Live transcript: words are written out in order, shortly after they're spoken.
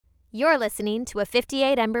You're listening to a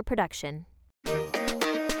 58 Ember production. Hey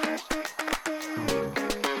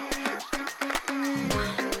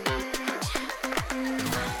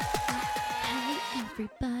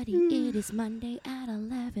everybody, it is Monday at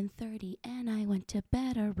 11:30 and I went to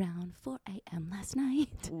bed around 4 a.m. last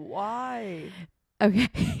night. Why?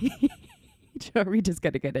 Okay. Are we just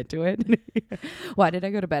going to get into it? Why did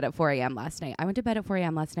I go to bed at 4 a.m. last night? I went to bed at 4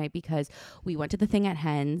 a.m. last night because we went to the thing at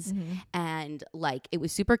Hens and like it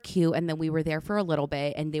was super cute. And then we were there for a little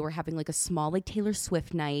bit and they were having like a small like Taylor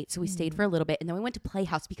Swift night. So we stayed for a little bit and then we went to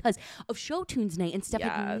Playhouse because of Show Tunes night. And Steph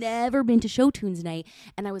had never been to Show Tunes night.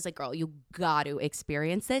 And I was like, girl, you got to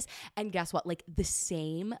experience this. And guess what? Like the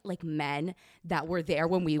same like men that were there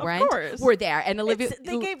when we went were there. And Olivia,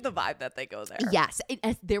 they gave the vibe that they go there. Yes.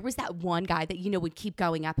 There was that one guy that, you know, would keep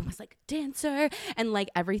going up and was like dancer and like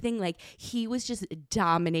everything. Like he was just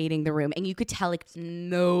dominating the room and you could tell like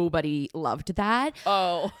nobody loved that.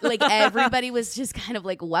 Oh. Like everybody was just kind of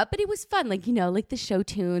like what? But it was fun. Like, you know, like the Show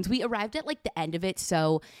Tunes. We arrived at like the end of it.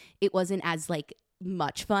 So it wasn't as like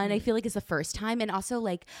much fun. I feel like it's the first time. And also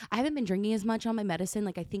like I haven't been drinking as much on my medicine.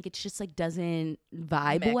 Like I think it's just like doesn't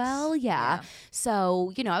vibe mix well. Yeah.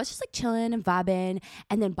 So, you know, I was just like chilling and vibing.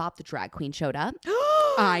 And then Bob the drag queen showed up.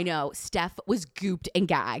 I know. Steph was gooped and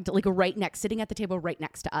gagged, like sitting at the table right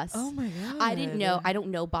next to us. Oh my God. I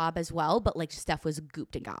don't know Bob as well, but like Steph was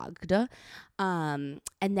gooped and gagged. And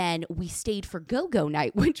then we stayed for Go-Go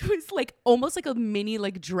night, which was like almost like a mini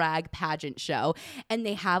like drag pageant show. And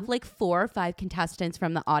they have like 4 or 5 contestants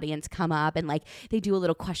from the audience come up and like they do a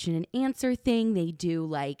little question and answer thing. They do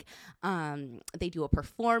like they do a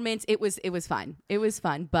performance. It was fun. It was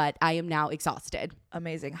fun, but I am now exhausted.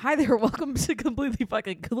 Amazing. Hi there. Welcome to Completely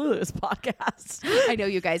Fucking Clueless podcast. I know,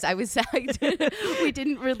 you guys. I was we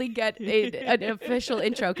didn't really get an official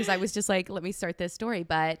intro because I was just like, let me start this story.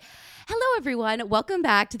 But hello, everyone. Welcome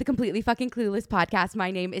back to the Completely Fucking Clueless podcast.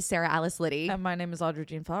 My name is Sarah Alice Liddy. And my name is Audrey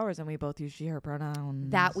Jean Flowers, and we both use she, her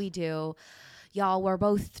pronouns. That we do. Y'all, we're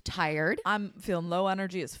both tired. I'm feeling low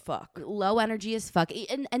energy as fuck. Low energy as fuck.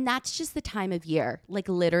 And that's just the time of year. Like,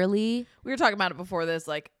 literally. We were talking about it before this,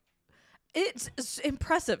 like, it's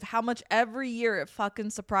impressive how much every year it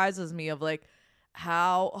fucking surprises me of like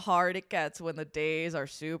how hard it gets when the days are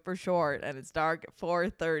super short and it's dark at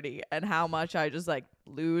 4:30 and how much I just like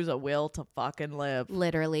lose a will to fucking live.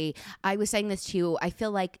 Literally. I was saying this too. I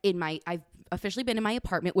feel like I've officially been in my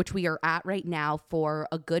apartment, which we are at right now, for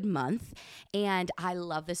a good month. And I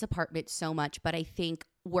love this apartment so much, but I think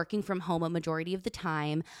working from home a majority of the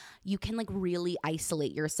time, you can like really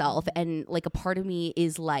isolate yourself. And like a part of me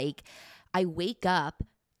is like, I wake up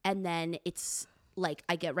and then it's like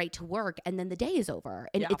I get right to work and then the day is over.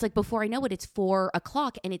 And it's like before I know it, it's 4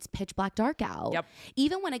 o'clock and it's pitch black dark out. Yep.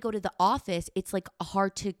 Even when I go to the office, it's like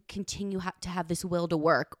hard to continue to have this will to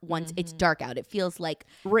work once it's dark out. It feels like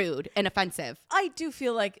rude and offensive. I do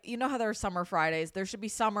feel like, you know how there are summer Fridays? There should be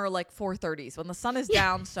summer like 4:30s. When the sun is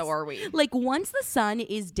down, so are we. Like once the sun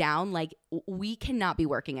is down, like we cannot be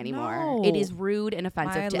working anymore. No. It is rude and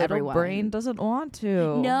offensive to everyone. My brain doesn't want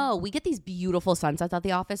to. No, we get these beautiful sunsets at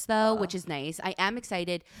the office though, which is nice. I am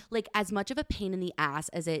excited. Like as much of a pain in the ass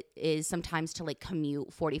as it is sometimes to like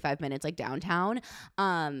commute 45 minutes like downtown,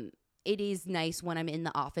 it is nice when I'm in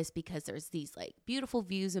the office because there's these like beautiful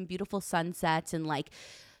views and beautiful sunsets and like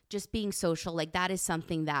just being social. Like that is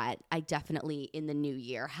something that I definitely in the new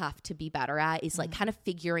year have to be better at, is like kind of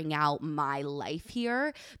figuring out my life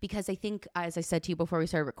here, because I think, as I said to you before we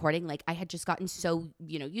started recording, like I had just gotten so,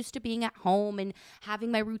 you know, used to being at home and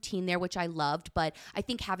having my routine there, which I loved, but I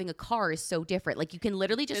think having a car is so different. Like you can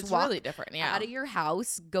literally just walk really different, out of your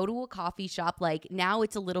house, go to a coffee shop. Like now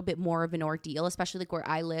it's a little bit more of an ordeal, especially like where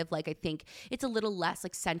I live. Like I think it's a little less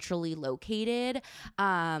like centrally located.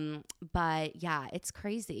 But yeah, it's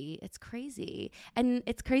crazy. It's crazy. And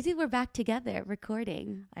it's crazy we're back together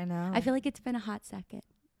recording. I know. I feel like it's been a hot second.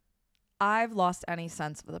 I've lost any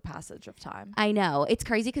sense of the passage of time. I know. It's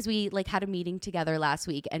crazy because we like had a meeting together last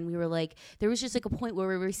week and we were like, there was just like a point where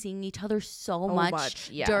we were seeing each other so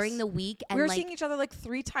much yes. during the week. And we were like, seeing each other like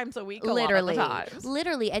 3 times a week.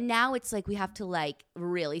 Literally. And now it's like we have to like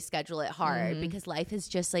really schedule it hard because life has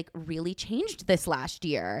just like really changed this last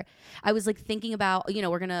year. I was like thinking about, you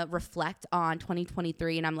know, we're going to reflect on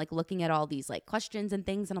 2023 and I'm like looking at all these like questions and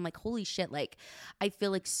things and I'm like, holy shit, like I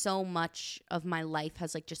feel like so much of my life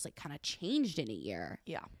has like just like kind of changed in a year.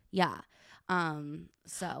 Yeah.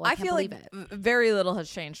 So I feel like very little has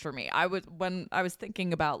changed for me. When I was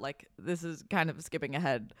thinking about like, this is kind of skipping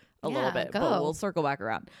ahead a little bit, but we'll circle back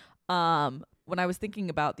around. when I was thinking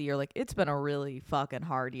about the year, like, it's been a really fucking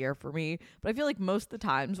hard year for me. But I feel like most of the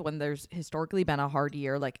times when there's historically been a hard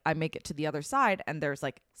year, like, I make it to the other side and there's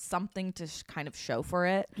like something to kind of show for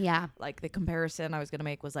it. Yeah. Like, the comparison I was gonna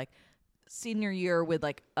make was like senior year with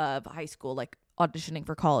like of high school, like auditioning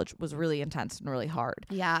for college was really intense and really hard.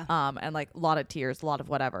 Yeah. And like a lot of tears, a lot of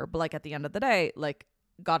whatever. But like at the end of the day, like,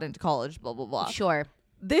 got into college, blah blah blah. Sure.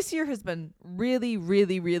 This year has been really,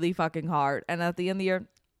 really, really fucking hard. And at the end of the year,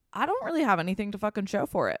 I don't really have anything to fucking show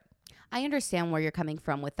for it. I understand where you're coming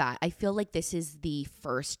from with that. I feel like this is the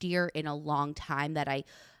first year in a long time that I,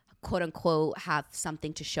 quote unquote, have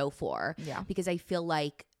something to show for. Yeah. Because I feel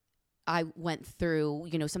like I went through,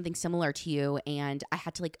 you know, something similar to you, and I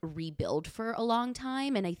had to like rebuild for a long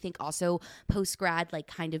time. And I think also post grad, like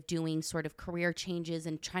kind of doing sort of career changes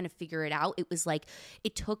and trying to figure it out. It was like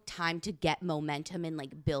it took time to get momentum and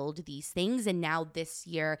like build these things. And now this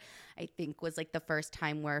year, I think was like the first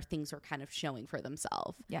time where things were kind of showing for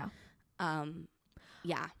themselves. Yeah.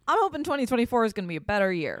 Yeah. I'm hoping 2024 is going to be a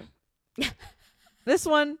better year. This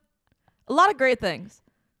one, a lot of great things.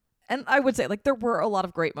 And I would say, like, there were a lot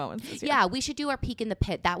of great moments this year. Yeah, we should do our peak in the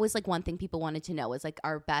pit. That was like one thing people wanted to know was like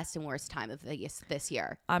our best and worst time of Vegas this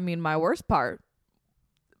year. I mean, my worst part,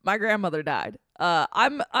 my grandmother died.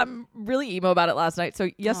 I'm really emo about it last night.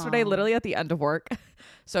 So yesterday, Aw. literally at the end of work,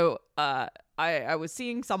 so I was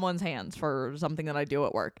seeing someone's hands for something that I do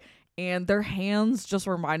at work. And their hands just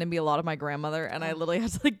reminded me a lot of my grandmother. And I literally had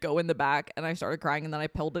to like go in the back and I started crying. And then I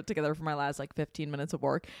pulled it together for my last like 15 minutes of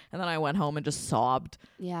work. And then I went home and just sobbed.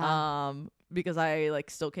 Yeah. Because I like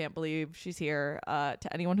still can't believe she's here.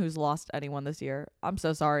 To anyone who's lost anyone this year, I'm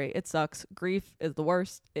so sorry. It sucks. Grief is the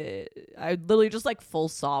worst. I literally just like full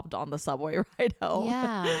sobbed on the subway ride home.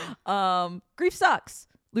 Yeah. Grief sucks.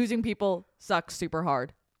 Losing people sucks super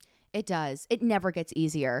hard. It does. It never gets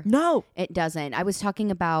easier. No. It doesn't. I was talking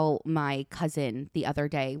about my cousin the other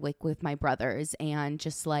day with my brothers and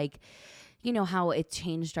just like, you know, how it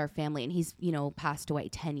changed our family, and he's, you know, passed away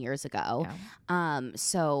 10 years ago. Yeah.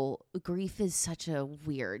 So grief is such a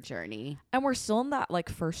weird journey. And we're still in that like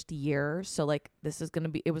first year. So like this is going to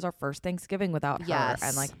be, it was our first Thanksgiving without her. Yes.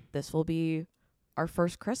 And like this will be our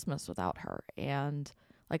first Christmas without her. And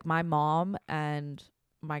like my mom and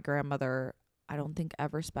my grandmother, I don't think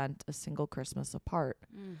ever spent a single Christmas apart.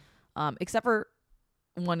 Except for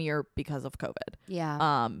 1 year because of COVID.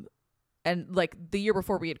 Yeah. And like the year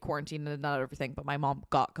before we had quarantined and not everything, but my mom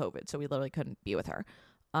got COVID, so we literally couldn't be with her.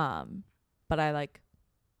 But I like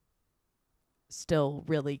still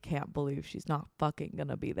really can't believe she's not fucking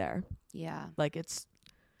gonna be there. Yeah. Like it's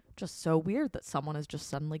just so weird that someone is just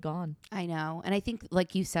suddenly gone. I know. And I think,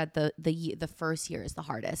 like you said, the first year is the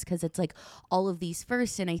hardest because it's like all of these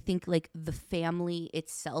firsts. And I think like the family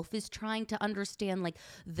itself is trying to understand like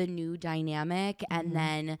the new dynamic. And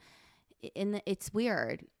then it's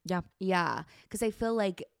weird. Yeah. Yeah. Because I feel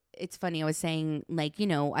like it's funny. I was saying like, you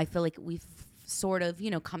know, I feel like we've sort of,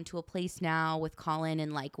 you know, come to a place now with Colin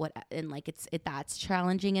and like that's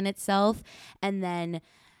challenging in itself. And then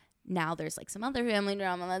now there's like some other family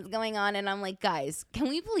drama that's going on, and I'm like, guys, can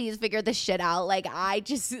we please figure this shit out? Like, I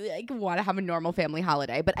just like want to have a normal family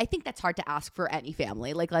holiday, but I think that's hard to ask for any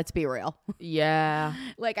family. Like, let's be real. Yeah.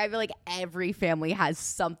 Like, I feel like every family has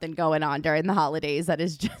something going on during the holidays that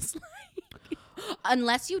is just like,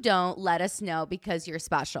 unless you don't, let us know because you're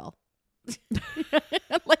special.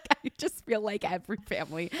 Like, I just feel like every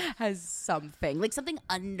family has something, like something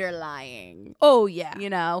underlying. Oh yeah. You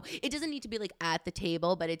know, it doesn't need to be like at the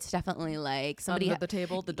table, but it's definitely like somebody Under the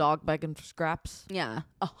table, the dog begging for scraps. Yeah,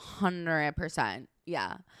 100%.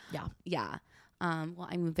 Yeah. Yeah. Yeah. Well,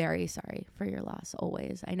 I'm very sorry for your loss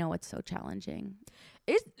always. I know it's so challenging.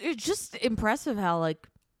 It's just impressive how like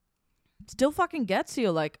still fucking gets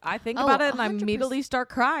you. Like I think Oh, about it and I 100%. immediately start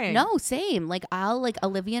crying. No, same. Like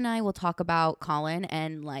Olivia and I will talk about Colin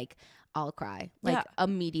and like I'll cry like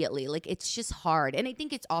immediately. Like it's just hard. And I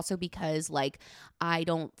think it's also because like I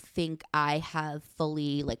don't think I have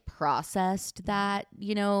fully like processed that,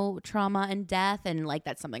 you know, trauma and death. And like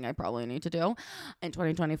that's something I probably need to do in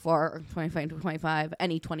 2024 or 2025,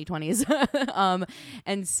 any 2020s.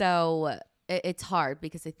 And so it's hard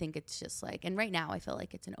because I think it's just like, and right now I feel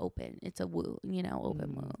like it's a wound, you know,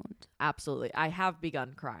 open wound. Absolutely. I have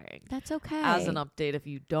begun crying. That's okay. As an update, if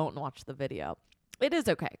you don't watch the video. It is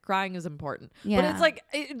okay. Crying is important. Yeah. But it's like,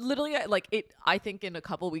 literally, like, I think in a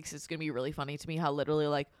couple weeks, it's going to be really funny to me how literally,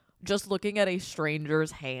 like, just looking at a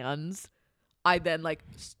stranger's hands, I then, like,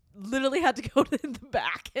 literally had to go to the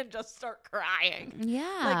back and just start crying. Yeah.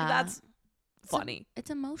 Like, that's funny. It's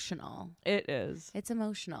emotional. It is. It's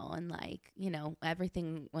emotional. And like, you know,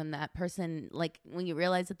 everything when that person, like when you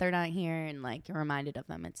realize that they're not here and like you're reminded of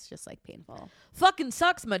them, it's just like painful. Fucking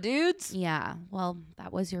sucks, my dudes. Yeah. Well,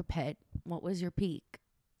 that was your pit. What was your peak?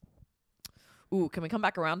 Ooh, can we come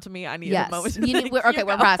back around to me? I need Yes. a moment. We're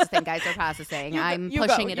processing, guys. We're processing. I'm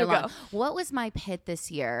pushing it along. Go. What was my pit this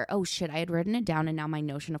year? Oh shit, I had written it down and now my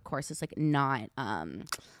Notion, of course, is like not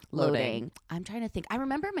loading. I'm trying to think. I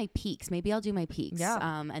remember my peaks. Maybe I'll do my peaks.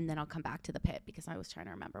 Yeah. And then I'll come back to the pit because I was trying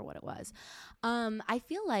to remember what it was. I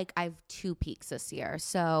feel like I have 2 peaks this year.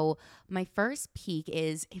 So my first peak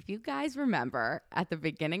is, if you guys remember, at the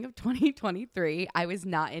beginning of 2023, I was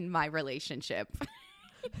not in my relationship.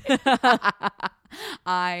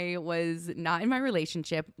 I was not in my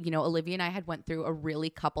relationship. You know, Olivia and I had went through a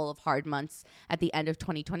really couple of hard months at the end of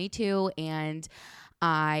 2022, and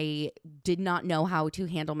I did not know how to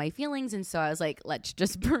handle my feelings. And so I was like, let's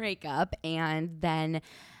just break up. And then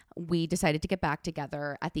we decided to get back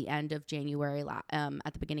together at the end of January,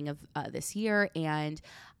 at the beginning of this year. And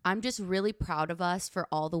I'm just really proud of us for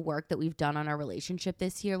all the work that we've done on our relationship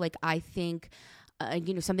this year. Like, I think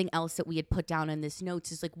you know, something else that we had put down in this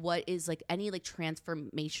notes is like, what is like any like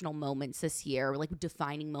transformational moments this year, or like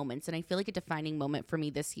defining moments. And I feel like a defining moment for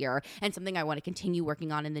me this year, and something I want to continue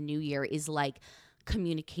working on in the new year, is like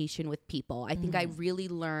communication with people. I think I really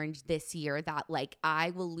learned this year that like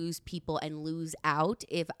I will lose people and lose out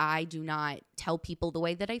if I do not tell people the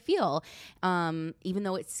way that I feel, even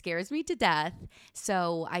though it scares me to death.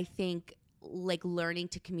 So I think like learning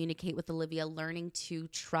to communicate with Olivia, learning to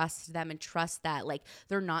trust them and trust that like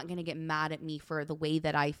they're not going to get mad at me for the way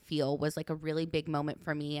that I feel, was like a really big moment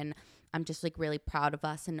for me. And I'm just like really proud of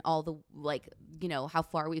us and all the like, you know, how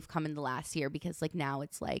far we've come in the last year, because like now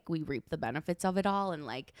it's like we reap the benefits of it all, and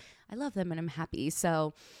like I love them and I'm happy.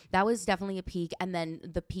 So that was definitely a peak. And then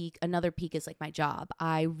another peak is like my job.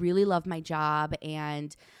 I really love my job,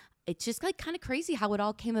 and it's just like kind of crazy how it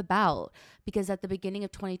all came about, because at the beginning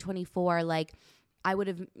of 2024, like I would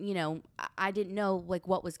have, you know, I didn't know like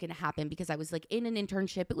what was going to happen, because I was like in an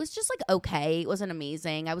internship. It was just like, okay, it wasn't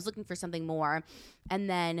amazing. I was looking for something more. And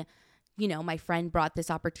then, you know, my friend brought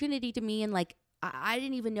this opportunity to me, and like I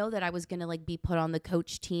didn't even know that I was going to like be put on the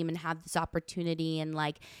coach team and have this opportunity. And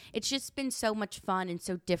like, it's just been so much fun and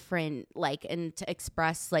so different, like, and to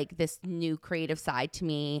express like this new creative side to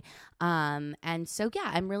me. And so, yeah,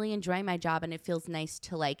 I'm really enjoying my job, and it feels nice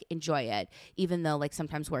to like enjoy it, even though like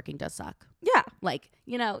sometimes working does suck. Yeah. Like,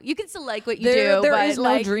 you know, you can still like what you There do. But is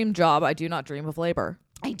like, no dream job. I do not dream of labor.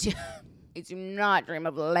 I do not dream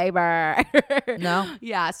of labor. No.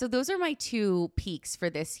 Yeah. So those are my 2 peaks for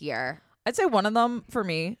this year. I'd say one of them for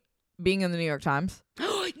me being in the New York Times.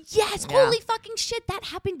 Yes, Yeah. holy fucking shit, that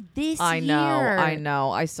happened this year. I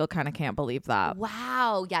know. I still kind of can't believe that.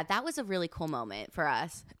 Wow. Yeah, that was a really cool moment for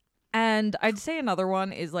us. And I'd say another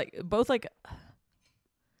one is like both like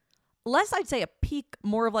less, I'd say a peak,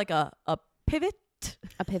 more of like a pivot.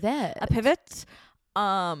 A pivot. A pivot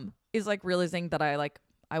is like realizing that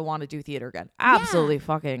I want to do theater again. Absolutely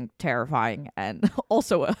fucking terrifying, and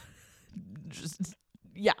also just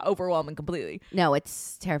overwhelming completely. No,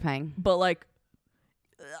 it's terrifying. But like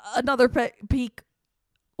another peak,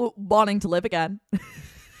 wanting to live again.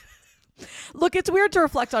 Look, it's weird to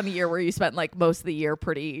reflect on a year where you spent like most of the year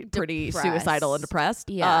pretty Depressed. suicidal and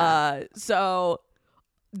depressed. Yeah. So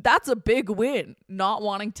that's a big win, not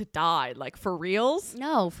wanting to die, like for reals.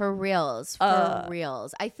 No, for reals. For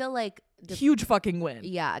reals. I feel like Huge fucking win.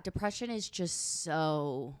 yeah, depression is just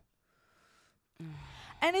so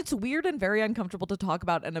And it's weird and very uncomfortable to talk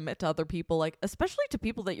about and admit to other people, like especially to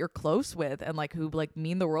people that you're close with and like who like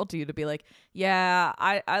mean the world to you, to be like, yeah,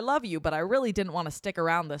 I love you, but I really didn't want to stick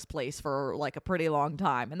around this place for like a pretty long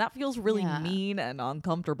time. And that feels really mean and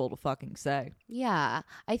uncomfortable to fucking say. Yeah.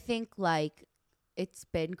 I think like it's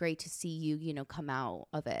been great to see you, you know, come out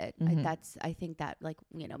of it. I think that like,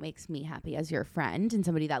 you know, makes me happy as your friend and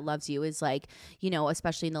somebody that loves you, is like, you know,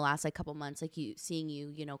 especially in the last like couple months, like seeing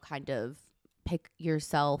you, you know, kind of pick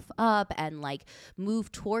yourself up and like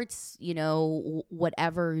move towards, you know,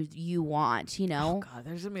 whatever you want, you know. Oh God,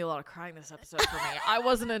 there's gonna be a lot of crying this episode for me. I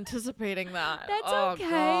wasn't anticipating that. That's okay.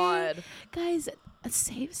 God. Guys, a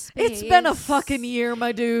safe space. It's been a fucking year,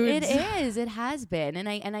 my dudes. It is. It has been. And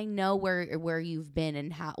I know where you've been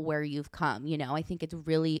and where you've come, you know. I think it's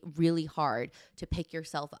really, really hard to pick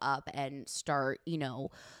yourself up and start, you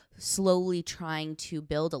know, slowly trying to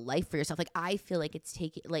build a life for yourself. Like I feel like it's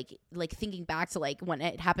taking like thinking back to like when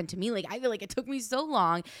it happened to me, like I feel like it took me so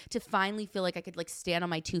long to finally feel like I could like stand on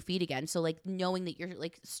my 2 feet again. So like knowing that you're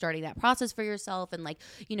like starting that process for yourself and like,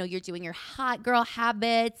 you know, you're doing your hot girl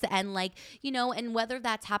habits and like, you know, and whether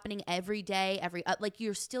that's happening every day, like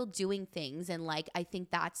you're still doing things. And like, I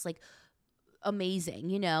think that's like amazing,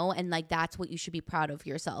 you know, and like that's what you should be proud of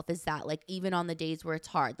yourself, is that like even on the days where it's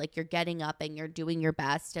hard, like you're getting up and you're doing your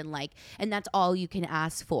best, and like, and that's all you can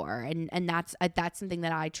ask for. And that's something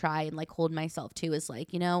that I try and like hold myself to, is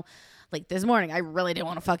like, you know, like this morning I really didn't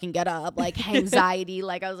want to fucking get up, like anxiety,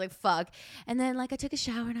 like I was like fuck, and then like I took a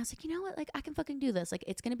shower and I was like, you know what, like I can fucking do this, like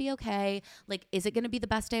it's gonna be okay. Like is it gonna be the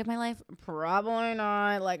best day of my life? Probably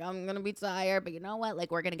not. Like I'm gonna be tired, but you know what,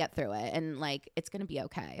 like we're gonna get through it, and like it's gonna be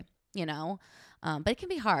okay, you know. But it can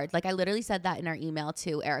be hard. Like I literally said that in our email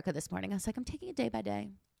to Erica this morning. I was like, I'm taking it day by day,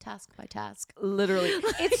 task by task. Literally.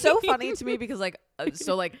 It's so funny to me because like,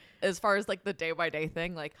 so like as far as like the day by day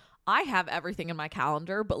thing, like I have everything in my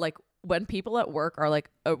calendar, but like when people at work are like,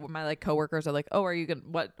 my like coworkers are like, oh, are you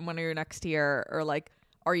gonna, when are you next here? Or like,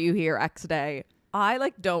 are you here X day? I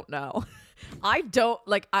like don't know. I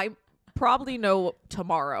probably know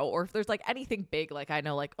tomorrow, or if there's like anything big, like I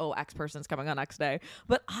know like, oh, X person's coming on X day,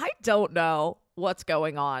 but I don't know what's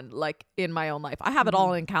going on like in my own life. I have it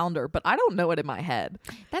all in calendar, but I don't know it in my head.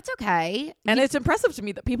 That's okay. And it's impressive to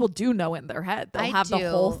me that people do know in their head. They'll have the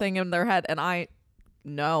whole thing in their head, and I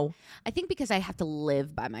no. I think because I have to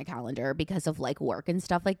live by my calendar because of like work and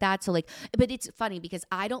stuff like that. So like, but it's funny because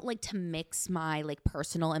I don't like to mix my like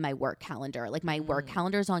personal and my work calendar. Like my work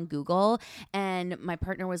calendar's on Google, and my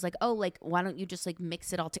partner was like, oh, like why don't you just like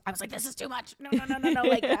mix it all I was like, this is too much. No.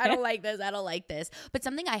 Like I don't like this. I don't like this. But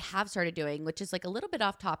something I have started doing, which is like a little bit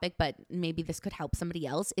off topic, but maybe this could help somebody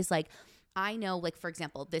else, is like, I know, like, for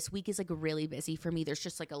example, this week is like really busy for me. There's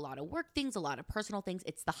just like a lot of work things, a lot of personal things.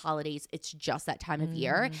 It's the holidays. It's just that time of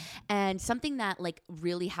year. And something that like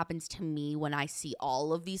really happens to me when I see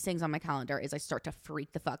all of these things on my calendar is I start to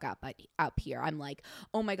freak the fuck up here. I'm like,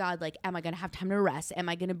 oh my God, like, am I going to have time to rest? Am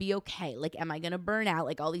I going to be okay? Like, am I going to burn out?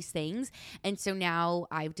 Like all these things. And so now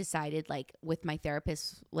I've decided, like with my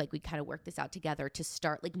therapist, like we kind of work this out together, to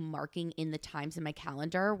start like marking in the times in my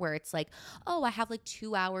calendar where it's like, oh, I have like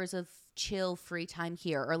 2 hours of chill free time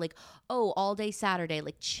here, or like, oh, all day Saturday,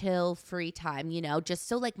 like chill free time, you know, just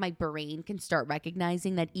so like my brain can start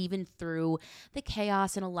recognizing that even through the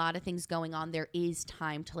chaos and a lot of things going on, there is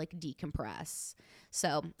time to like decompress.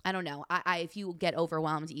 So I don't know. I if you get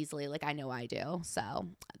overwhelmed easily, like I know I do. So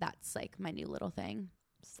that's like my new little thing.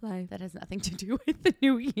 Slay. That has nothing to do with the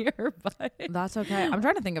new year, but that's okay. I'm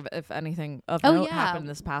trying to think of if anything of note happened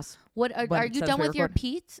this past. What are you done with your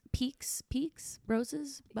peaks,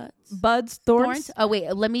 roses, buds, thorns? Oh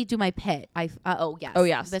wait, let me do my pit. Oh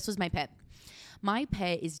yes. This was my pit. My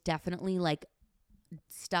pit is definitely like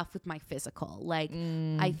stuff with my physical. Like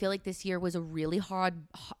I feel like this year was a really hard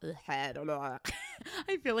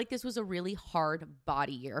I feel like this was a really hard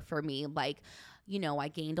body year for me. Like, you know, I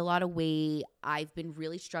gained a lot of weight. I've been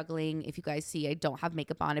really struggling. If you guys see, I don't have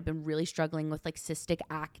makeup on. I've been really struggling with like cystic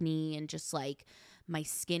acne, and just like my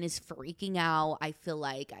skin is freaking out. I feel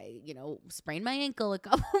like I, you know, sprained my ankle a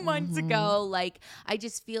couple months ago. Like I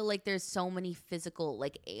just feel like there's so many physical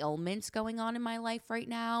like ailments going on in my life right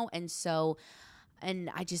now.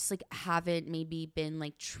 And I just like haven't maybe been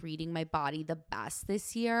like treating my body the best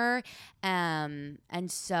this year. And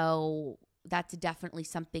so that's definitely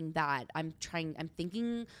something that I'm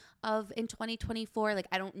thinking of in 2024. Like,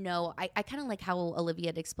 I don't know. I kind of like how Olivia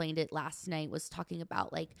had explained it last night, was talking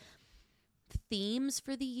about like themes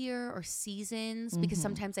for the year or seasons, because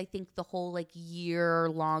sometimes I think the whole like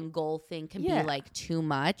year-long goal thing can be like too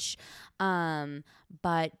much.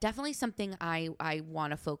 But definitely something I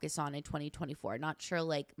want to focus on in 2024. Not sure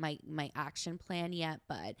like my action plan yet,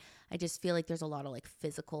 but I just feel like there's a lot of like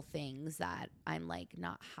physical things that I'm like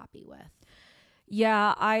not happy with.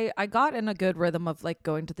 Yeah, I got in a good rhythm of like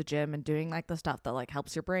going to the gym and doing like the stuff that like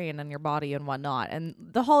helps your brain and your body and whatnot. And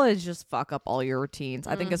the holidays just fuck up all your routines.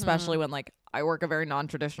 I think especially when like I work a very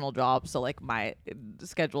non-traditional job, so like my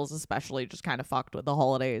schedule's especially just kind of fucked with the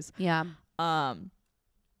holidays. Yeah.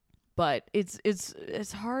 But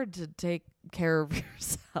it's hard to take care of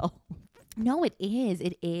yourself. No, it is.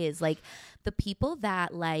 It is. Like the people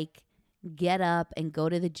that like get up and go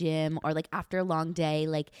to the gym, or like after a long day,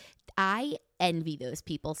 like I envy those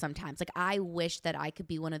people sometimes. Like I wish that I could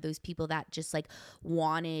be one of those people that just like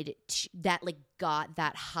wanted that, like got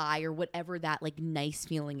that high or whatever that like nice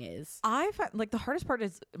feeling is. I find like the hardest part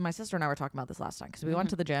is, my sister and I were talking about this last time because we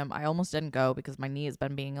went to the gym. I almost didn't go because my knee has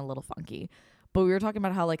been being a little funky. But we were talking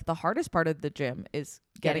about how like the hardest part of the gym is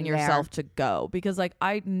getting Getting yourself to go, because like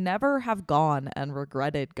I never have gone and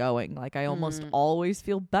regretted going. Like I almost always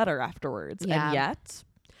feel better afterwards. Yeah.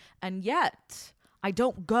 And yet I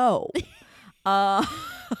don't go. No,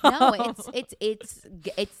 it's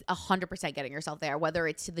 100% getting yourself there, whether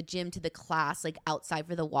it's to the gym, to the class, like outside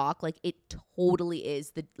for the walk. Like it totally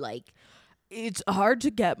is the like. It's hard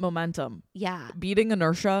to get momentum. Yeah. Beating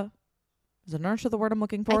inertia. Is inertia the word I'm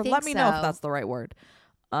looking for? think Let me know if so. that's the right word.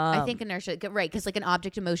 I think inertia, right? Because like an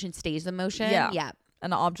object in motion stays in motion. Yeah. Yeah.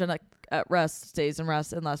 An object at rest stays in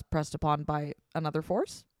rest unless pressed upon by another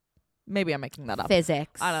force. Maybe I'm making that up.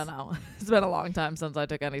 Physics. I don't know. It's been a long time since I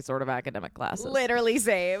took any sort of academic classes. Literally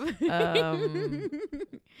same.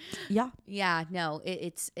 Yeah. Yeah. No,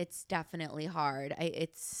 it's definitely hard. I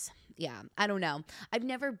don't know. I've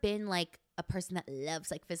never been like a person that loves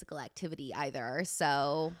like physical activity either.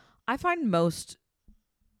 So I find most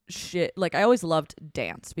shit, like I always loved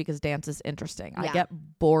dance because dance is interesting. Yeah. I get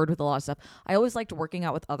bored with a lot of stuff. I always liked working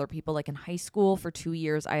out with other people. Like in high school for 2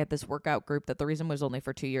 years, I had this workout group that the reason was only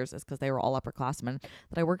for 2 years is because they were all upperclassmen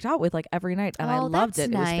that I worked out with like every night, and I loved that's it.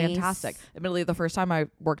 nice. It was fantastic. Admittedly, the first time I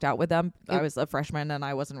worked out with them, I was a freshman and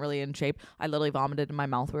I wasn't really in shape. I literally vomited in my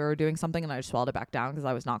mouth when we were doing something, and I just swallowed it back down because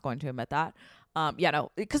I was not going to admit that.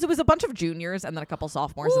 Because it was a bunch of juniors and then a couple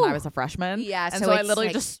sophomores, and I was a freshman. Yeah, and so so I it's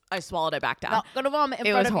literally like- I swallowed it back down. not gonna vomit in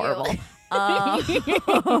It front was of horrible.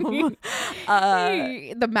 You.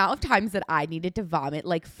 The amount of times that I needed to vomit,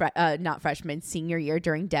 like not freshman, senior year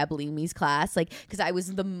during Deb Leamy's class, like because I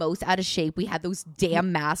was the most out of shape. We had those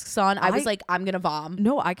damn masks on. I was like, I'm gonna vom.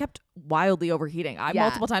 No, I kept wildly overheating. I Yeah.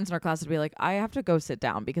 multiple times in our class would be like, I have to go sit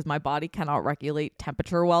down because my body cannot regulate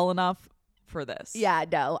temperature well enough for this. Yeah,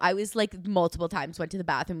 no, I was like multiple times went to the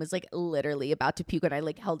bathroom, was like literally about to puke, and I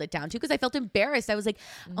like held it down too because I felt embarrassed. I was like,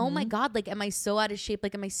 oh my God, like, am I so out of shape?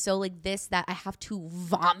 Like, am I so like this that I have to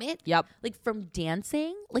vomit? Yep. Like from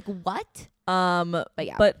dancing? Like what? But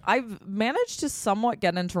yeah. But I've managed to somewhat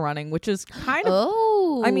get into running, which is kind of,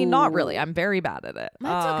 Oh. I mean, not really. I'm very bad at it.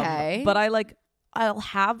 That's okay. But I'll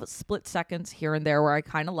have split seconds here and there where I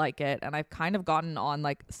kind of like it, and I've kind of gotten on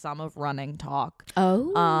like some of running talk.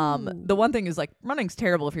 Oh. The one thing is like running's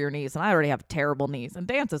terrible for your knees, and I already have terrible knees, and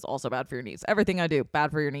dance is also bad for your knees. Everything I do,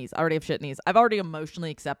 bad for your knees. I already have shit knees. I've already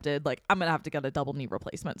emotionally accepted like I'm gonna have to get a double knee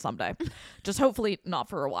replacement someday. Just hopefully not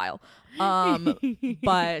for a while.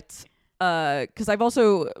 But because I've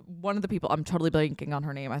also, one of the people, I'm totally blanking on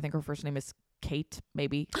her name. I think her first name is Kate,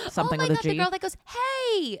 maybe something oh my with God, a G. the girl that goes,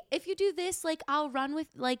 hey, if you do this, like I'll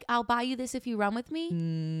buy you this if you run with me.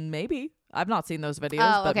 Maybe I've not seen those videos.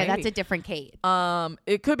 Oh, but okay, maybe. that's a different Kate.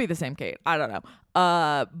 It could be the same Kate. I don't know.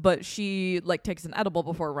 But she like takes an edible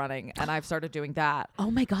before running, and I've started doing that,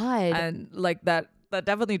 Oh my God. and like that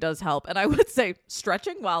definitely does help. And I would say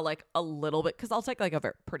stretching while like a little bit, because I'll take like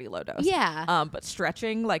a pretty low dose. Yeah. But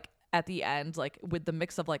stretching like at the end, like with the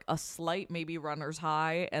mix of like a slight maybe runner's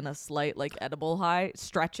high and a slight like edible high,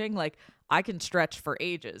 stretching, like I can stretch for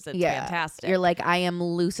ages. It's fantastic. You're like, I am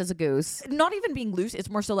loose as a goose. Not even being loose. It's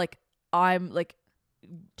more so like I'm like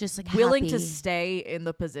Just like willing happy. to stay in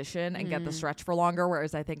the position and get the stretch for longer,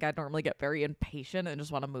 whereas I think I'd normally get very impatient and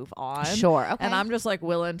just want to move on. Sure. Okay. And I'm just like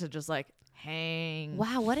willing to just like hang.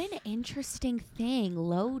 Wow, what an interesting thing.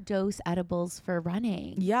 Low dose edibles for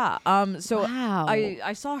running. Yeah. So Wow.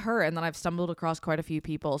 I saw her, and then I've stumbled across quite a few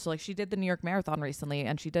people. So like she did the New York Marathon recently,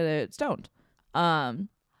 and she did it stoned.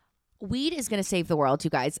 Weed is going to save the world, you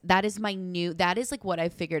guys. That is that is like what I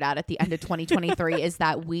figured out at the end of 2023 is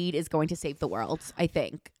that weed is going to save the world, I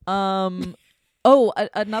think. Another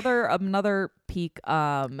peak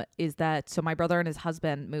is that, so my brother and his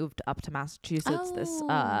husband moved up to Massachusetts this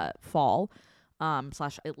fall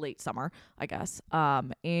 / late summer, I guess.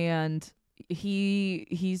 And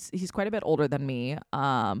he's quite a bit older than me.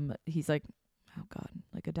 He's like, oh God,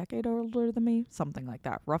 like a decade older than me, something like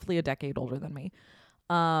that, roughly a decade older than me.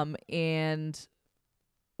 And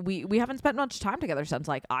we haven't spent much time together since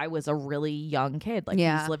like I was a really young kid. Like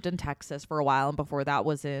Yeah. he's lived in Texas for a while, and before that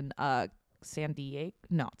was in San Francisco,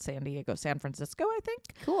 I think.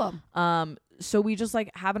 Cool. So we just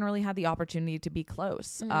like haven't really had the opportunity to be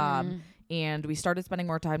close. And we started spending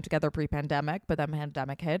more time together pre-pandemic, but then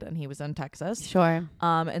pandemic hit and he was in Texas. Sure.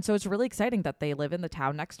 And so it's really exciting that they live in the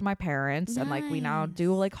town next to my parents, and like we now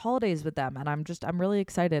do like holidays with them, and I'm really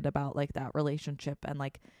excited about like that relationship and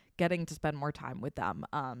like getting to spend more time with them.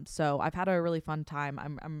 So I've had a really fun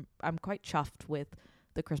time. I'm quite chuffed with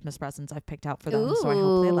the Christmas presents I've picked out for them. So I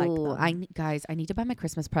hope they like them. Guys, I need to buy my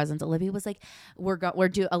Christmas presents. Olivia was like,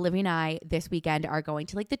 Olivia and I this weekend are going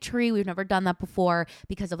to like the tree. We've never done that before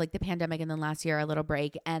because of like the pandemic, and then last year a little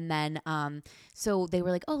break. And then so they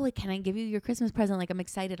were like, oh, like, can I give you your Christmas present? Like, I'm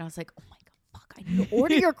excited. I was like, oh my God, fuck, I need to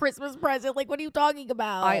order your Christmas present. Like, what are you talking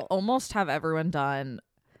about? I almost have everyone done.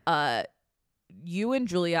 You and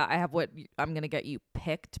Julia, I have what I'm going to get you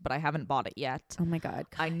picked, but I haven't bought it yet. Oh my God.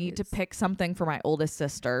 I need to pick something for my oldest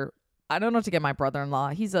sister. I don't know what to get my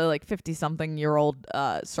brother-in-law. He's a like 50-something-year-old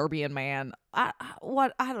Serbian man. I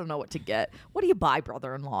don't know what to get. What do you buy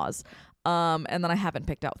brother-in-laws? And then I haven't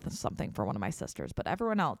picked out something for one of my sisters, but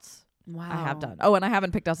everyone else Wow. I have done. Oh, and I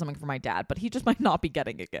haven't picked out something for my dad, but he just might not be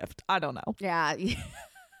getting a gift. I don't know. Yeah.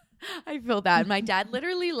 I feel that. My dad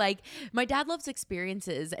literally my dad loves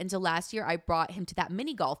experiences. And so last year I brought him to that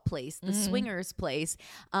mini golf place, the swingers place.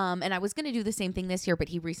 And I was going to do the same thing this year, but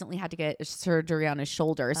he recently had to get surgery on his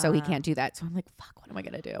shoulder. So he can't do that. So I'm like, fuck, what am I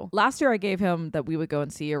going to do? Last year I gave him that we would go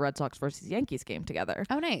and see a Red Sox versus Yankees game together.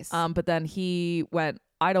 Oh, nice. But then he went,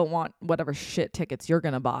 I don't want whatever shit tickets you're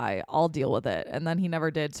going to buy. I'll deal with it. And then he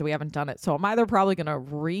never did. So we haven't done it. So I'm either probably going to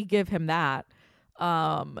re-give him that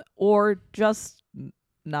or just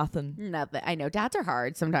nothing. I know dads are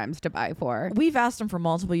hard sometimes to buy for. We've asked him for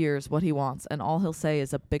multiple years what he wants, and all he'll say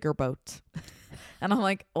is a bigger boat. And I'm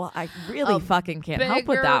like, well, I really fucking can't help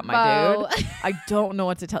with that, my dude. I don't know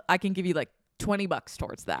what to tell. I can give you like $20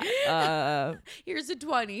 towards that. Here's a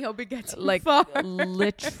 20. Hope it gets like far.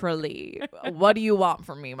 Literally. What do you want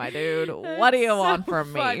from me, my dude? What do you want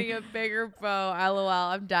from funny, me? A bigger bow. LOL.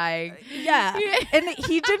 I'm dying. Yeah. And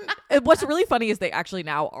he didn't. What's really funny is they actually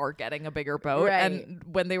now are getting a bigger boat. Right. And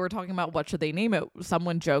when they were talking about what should they name it,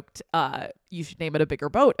 someone joked, you should name it a bigger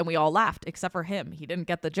boat. And we all laughed except for him. He didn't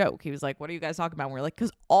get the joke. He was like, what are you guys talking about? And we're like,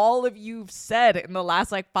 because all of you've said in the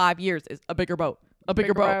last like 5 years is a bigger boat, a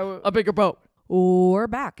bigger boat, a bigger boat. We're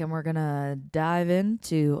back and we're gonna dive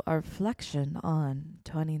into our reflection on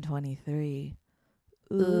 2023.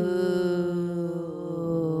 Ooh.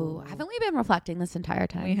 Haven't we been reflecting this entire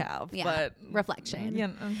time? We have, Yeah. but reflection.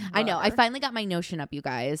 Yeah, I know. I whatever. finally got my notion up, you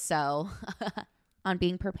guys. So on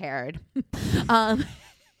being prepared.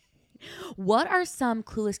 What are some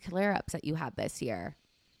clueless clear ups that you had this year?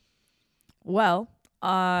 Well,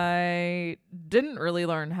 I didn't really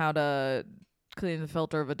learn how to clean the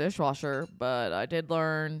filter of a dishwasher, but I did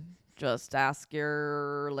learn just ask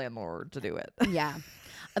your landlord to do it. Yeah.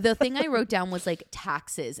 The thing I wrote down was like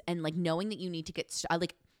taxes and like knowing that you need to get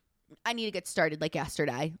I need to get started like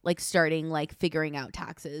yesterday, like starting like figuring out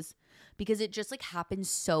taxes because it just like happens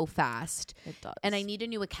so fast. It does. And I need a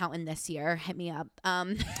new accountant this year. Hit me up.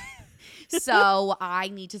 So I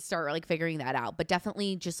need to start like figuring that out, but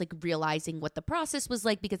definitely just like realizing what the process was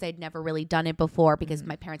like because I'd never really done it before because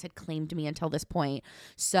my parents had claimed me until this point.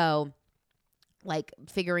 So like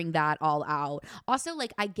figuring that all out. Also,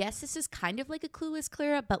 like, I guess this is kind of like a clueless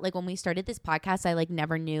clear up, but like when we started this podcast, I like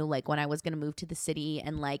never knew like when I was going to move to the city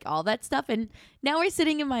and like all that stuff. And now we're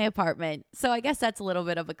sitting in my apartment. So I guess that's a little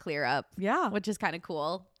bit of a clear up. Yeah. Which is kind of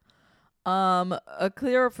cool. A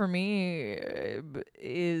clear up for me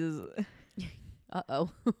is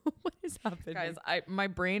Uh-oh. What is happening? guys, my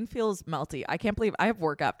brain feels melty. I can't believe I have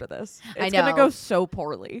work after this. I It's gonna know. go so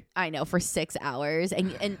poorly. I know, for 6 hours.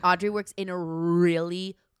 And Audrey works in a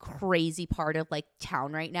really crazy part of like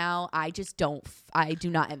town right now. I just I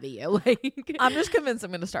do not envy you. Like, I'm just convinced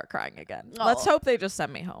I'm gonna start crying again. Oh. Let's hope they just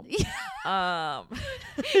send me home. you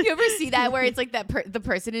ever see that where it's like that the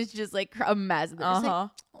person is just like a mess. And they're just like,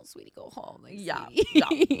 oh, sweetie, go home. Like, Yeah.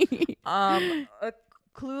 sweetie. A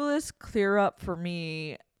clueless clear up for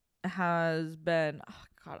me has been, oh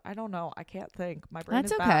God, I don't know. I can't think. My brain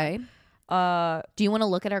That's is okay. bad. Do you want to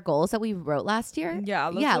look at our goals that we wrote last year? Yeah,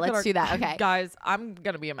 let's do that. Okay. Guys, I'm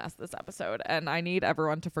gonna be a mess this episode, and I need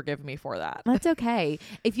everyone to forgive me for that. That's okay.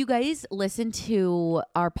 If you guys listen to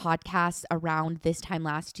our podcast around this time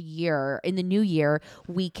last year, in the new year,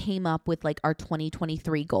 we came up with like our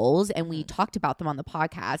 2023 goals and we talked about them on the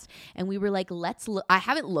podcast. And we were like, let's look. I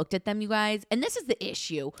haven't looked at them, you guys. And this is the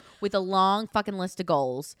issue with a long fucking list of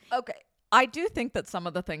goals. Okay. I do think that some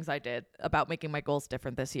of the things I did about making my goals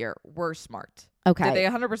different this year were smart. Okay. Did they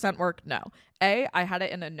 100% work? No. I had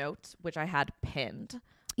it in a note, which I had pinned.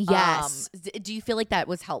 Yes. Do you feel like that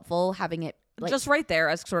was helpful having it? Like, Just right there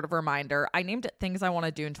as sort of a reminder. I named it things I want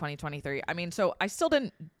to do in 2023. I mean, so I still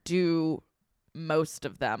didn't do most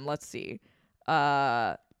of them. Let's see.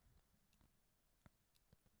 Will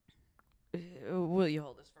you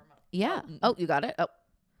hold this for a moment? yeah. Oh, you got it? Oh.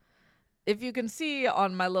 If you can see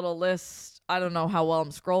on my little list, I don't know how well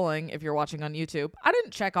I'm scrolling if you're watching on YouTube. I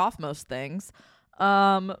didn't check off most things.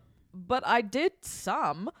 But I did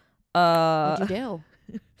some. What'd you do?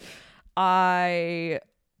 I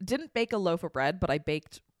didn't bake a loaf of bread, but I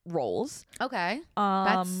baked rolls. Okay.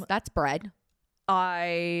 Um, That's bread.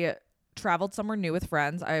 I traveled somewhere new with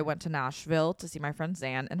friends. I went to Nashville to see my friend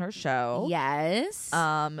Zan in her show. Yes.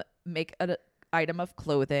 Make an item of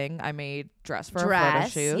clothing. I made dress for a photo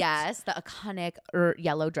shoot. Yes, the iconic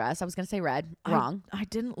yellow dress. I was gonna say red. Wrong. I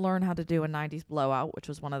didn't learn how to do a 90s blowout, which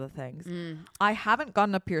was one of the things. Mm. I haven't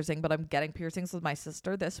gotten a piercing, but I'm getting piercings with my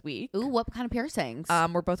sister this week. Ooh, what kind of piercings?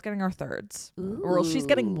 We're both getting our thirds. Ooh. Or she's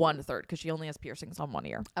getting 1/3 because she only has piercings on one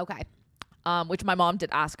ear. Okay. Which my mom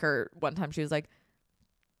did ask her one time. She was like,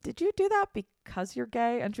 "Did you do that because you're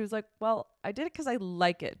gay?" And she was like, "Well, I did it because I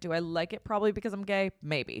like it. Do I like it probably because I'm gay?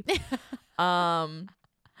 Maybe." I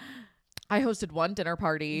hosted one dinner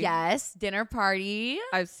party. Yes, dinner party.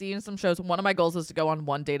 I've seen some shows. One of my goals is to go on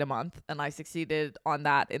one date a month, and I succeeded on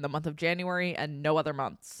that in the month of January and no other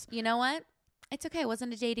months. You know what? It's okay. It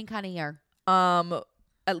wasn't a dating kind of year.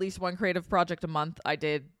 At least one creative project a month I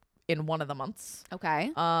did in one of the months.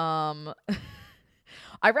 Okay. I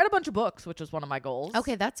read a bunch of books, which was one of my goals.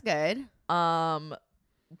 Okay, that's good.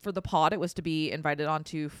 For the pod, it was to be invited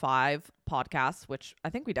onto 5 podcasts, which I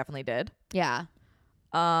think we definitely did. Yeah.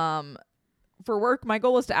 For work, my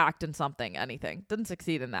goal was to act in something, anything. Didn't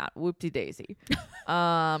succeed in that. Whoopty daisy.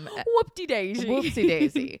 Whoopty daisy. Whoopsie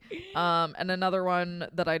daisy. And another one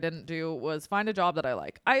that I didn't do was find a job that I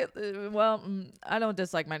like. I don't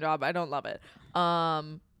dislike my job. I don't love it.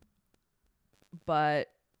 But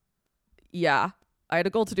yeah, I had a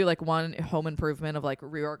goal to do like one home improvement of like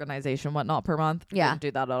reorganization, whatnot per month. Yeah. Didn't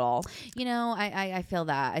do that at all. You know, I feel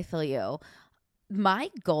that. I feel you. My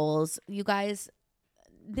goals, you guys,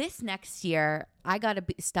 this next year, I gotta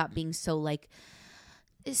stop being so like,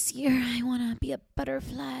 this year I want to be a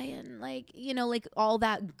butterfly and like, you know, like all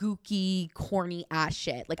that gooky, corny ass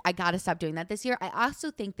shit. Like I got to stop doing that this year. I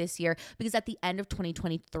also think this year, because at the end of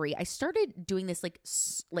 2023, I started doing this like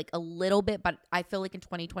a little bit, but I feel like in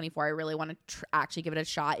 2024, I really want to actually give it a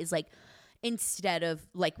shot, is like, instead of,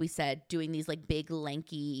 like we said, doing these like big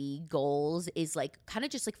lanky goals, is like kind of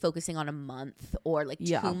just like focusing on a month or like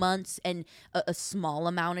 2 months and a small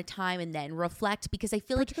amount of time, and then reflect, because I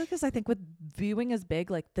feel like, because I think with viewing as big,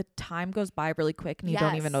 like the time goes by really quick and you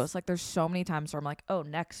don't even notice. Like there's so many times where I'm like, oh,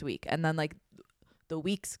 next week, and then like the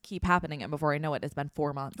weeks keep happening, and before I know it, it's been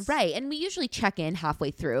 4 months. Right. And we usually check in halfway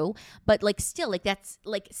through, but like still, like that's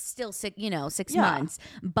like still 6 months.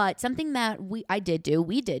 But something that we did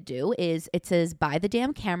do is, it says buy the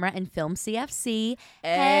damn camera and film CFC.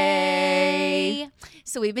 Hey.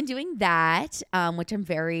 So we've been doing that, which I'm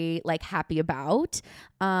very like happy about.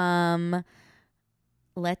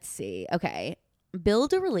 Let's see. Okay.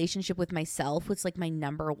 Build a relationship with myself was like my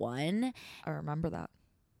number one. I remember that.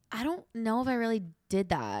 I don't know if I really did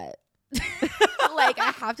that. Like,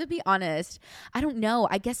 I have to be honest. I don't know.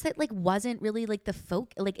 I guess that like wasn't really like the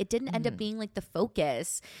like it didn't end up being like the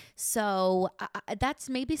focus. So that's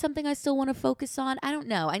maybe something I still want to focus on. I don't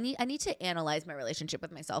know. I need to analyze my relationship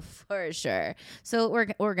with myself for sure. So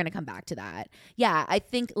we're going to come back to that. Yeah, I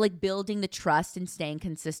think like building the trust and staying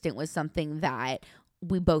consistent was something that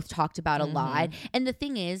we both talked about a lot. And the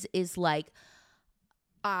thing is like,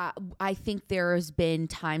 I think there's been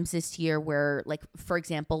times this year where, like, for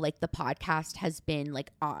example, like the podcast has been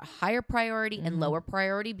like a higher priority and lower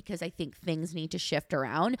priority, because I think things need to shift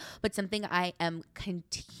around. But something I am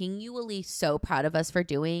continually so proud of us for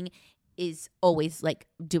doing is always like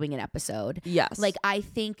doing an episode. Yes. Like I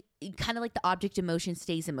think kind of like the object emotion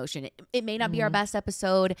stays in motion. It may not be our best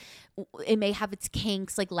episode. It may have its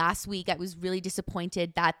kinks. Like last week, I was really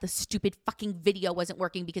disappointed that the stupid fucking video wasn't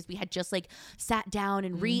working, because we had just like sat down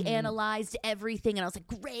and reanalyzed everything. And I was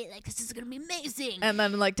like, great, like this is going to be amazing. And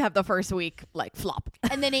then like to have the first week like flop.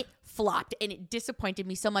 And then it flopped and it disappointed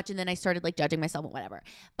me so much. And then I started like judging myself and whatever.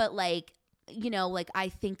 But like, you know, like I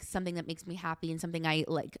think something that makes me happy and something I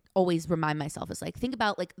like always remind myself is like, think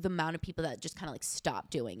about like the amount of people that just kind of like stop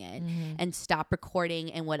doing it and stop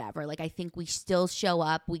recording and whatever. Like I think we still show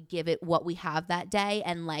up, we give it what we have that day,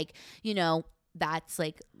 and like, you know, that's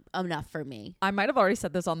like enough for me. I might have already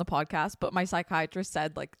said this on the podcast, but my psychiatrist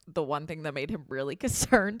said like the one thing that made him really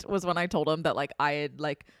concerned was when I told him that like I had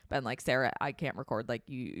like been like, Sarah, I can't record, like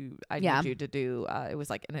I need you to do it was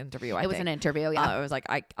like an interview. It was an interview. Yeah. I was like,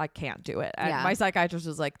 I can't do it. And Yeah. my psychiatrist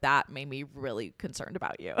was like, that made me really concerned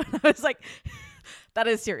about you. And I was like, that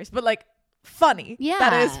is serious, but like funny. Yeah.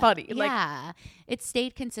 That is funny. Like, yeah. It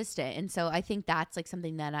stayed consistent. And so I think that's like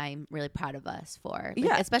something that I'm really proud of us for. Like,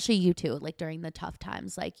 Yeah. especially you two, like during the tough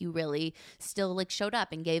times, like you really still like showed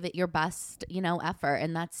up and gave it your best, you know, effort.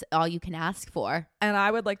 And that's all you can ask for. and I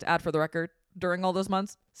would like to add for the record, during all those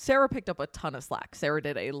months, Sarah picked up a ton of slack. Sarah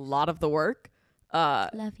did a lot of the work.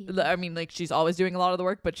 Love you. I mean, like, she's always doing a lot of the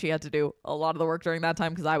work, but she had to do a lot of the work during that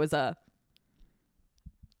time because I was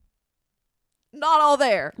not all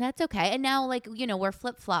there. That's okay. And now, like, you know, we're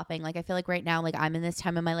flip-flopping. Like, I feel like right now, like, I'm in this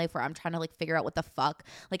time in my life where I'm trying to, like, figure out what the fuck,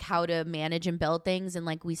 like, how to manage and build things. And,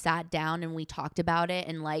 like, we sat down and we talked about it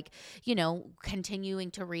and, like, you know,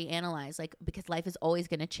 continuing to reanalyze, like, because life is always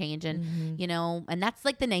going to change. And, you know, and that's,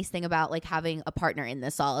 like, the nice thing about, like, having a partner in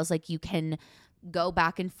this all is, like, you can go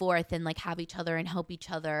back and forth and like have each other and help each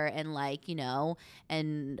other and like, you know,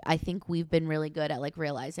 and I think we've been really good at like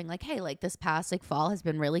realizing like, hey, like this past like fall has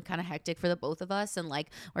been really kind of hectic for the both of us and like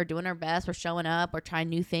we're doing our best, we're showing up, we're trying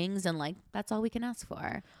new things, and like that's all we can ask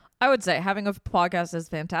for. I would say having a podcast is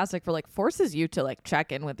fantastic for like forces you to like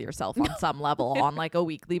check in with yourself on some level on like a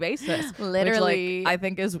weekly basis. Literally. Which, like, I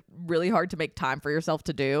think is really hard to make time for yourself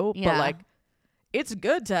to do. Yeah. But like it's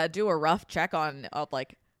good to do a rough check on of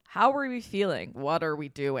like, how are we feeling? What are we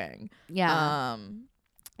doing? Yeah.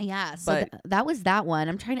 Yeah, so but- that was that one.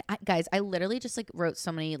 I'm trying to guys, I literally just like wrote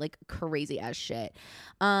so many like crazy ass shit.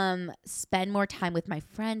 Spend more time with my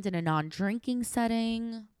friends in a non-drinking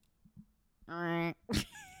setting. A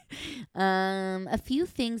few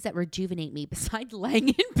things that rejuvenate me besides laying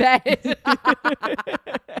in bed.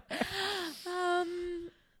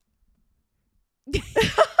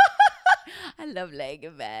 I love laying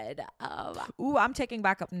in bed. Ooh, I'm taking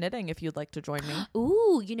back up knitting if you'd like to join me.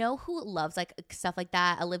 Ooh, you know who loves like stuff like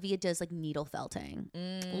that? Olivia does like needle felting.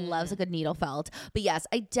 Loves a good needle felt. But yes,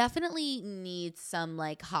 I definitely need some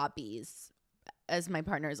like hobbies. As my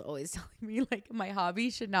partner is always telling me, like my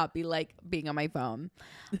hobby should not be like being on my phone.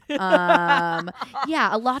 Yeah,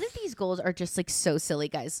 a lot of these goals are just like so silly,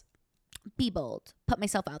 guys. Be bold, put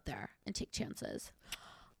myself out there, and take chances.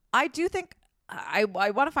 I do think I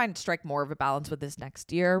want to strike more of a balance with this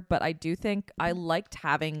next year, but I do think I liked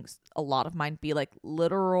having a lot of mine be like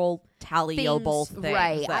literal tallyable things.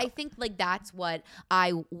 Right. I think like that's what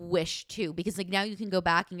I wish too, because like now you can go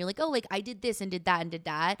back and you're like, oh, like I did this and did that and did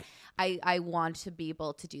that. I want to be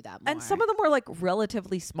able to do that more. And some of them were like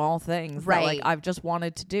relatively small things that like I've just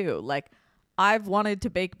wanted to do. Like I've wanted to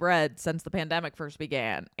bake bread since the pandemic first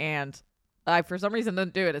began, and I for some reason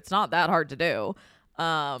didn't do it. It's not that hard to do.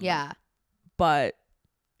 Yeah. But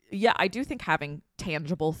yeah, I do think having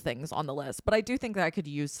tangible things on the list, but I do think that I could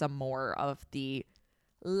use some more of the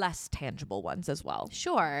less tangible ones as well.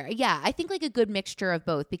 Sure. Yeah. I think like a good mixture of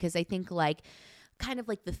both, because I think like kind of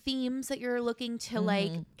like the themes that you're looking to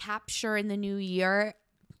like capture in the new year.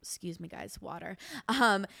 Excuse me, guys, water.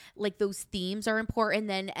 Like those themes are important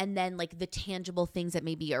and then like the tangible things that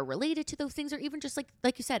maybe are related to those things, or even just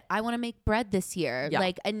like you said, I want to make bread this year. Yeah.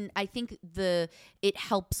 Like, and I think it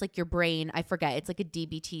helps like your brain. I forget, it's like a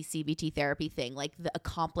DBT, CBT therapy thing, like the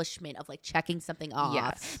accomplishment of like checking something off.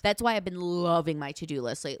 Yes. That's why I've been loving my to-do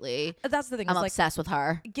list lately. That's the thing. I'm it's like, obsessed with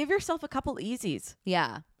her. give yourself a couple easies.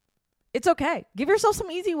 Yeah. It's okay. Give yourself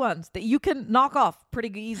some easy ones that you can knock off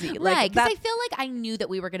pretty easy. Like Right, because that, I feel like I knew that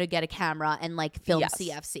we were gonna get a camera and like film Yes.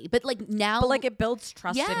 CFC, but like now, but like it builds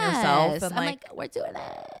trust in yes, yourself. And I'm like, we're doing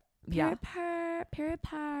it. yeah.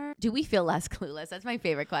 Purr. Do we feel less clueless? That's my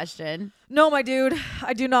favorite question. No, my dude,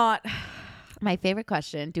 I do not. My favorite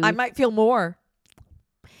question. Do we I might feel more.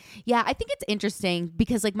 Yeah, I think it's interesting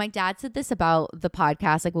because like my dad said this about the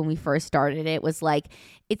podcast, like when we first started it, was like,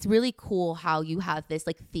 it's really cool how you have this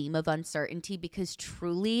like theme of uncertainty, because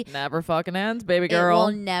truly Never fucking ends, baby it girl.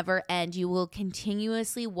 will never end. You will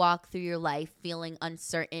continuously walk through your life feeling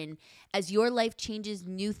uncertain. As your life changes,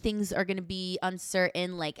 new things are going to be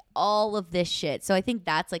uncertain, like all of this shit. So I think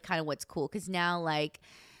that's like kind of what's cool, because now like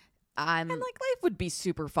And like life would be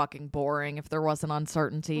super fucking boring if there wasn't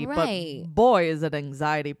uncertainty. Right. But boy, is it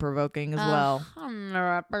anxiety provoking as well.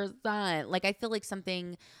 100%. Like I feel like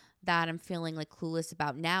something that I'm feeling like clueless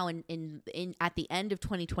about now in at the end of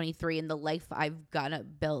 2023 and the life I've gonna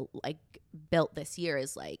built this year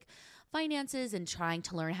is like finances and trying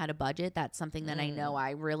to learn how to budget. That's something that I know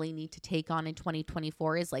I really need to take on in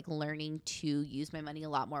 2024, is like learning to use my money a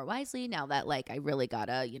lot more wisely now that like I really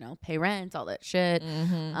gotta, you know, pay rent, all that shit.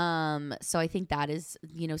 So I think that is,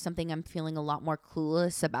 you know, something I'm feeling a lot more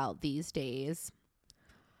clueless about these days.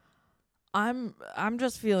 I'm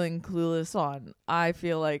just feeling clueless on, I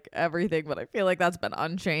feel like everything, but I feel like that's been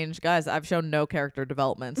unchanged. Guys, I've shown no character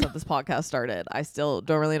development since this podcast started. I still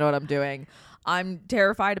don't really know what I'm doing. I'm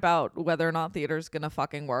terrified about whether or not theater's gonna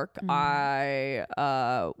fucking work. What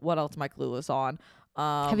else am I clueless on?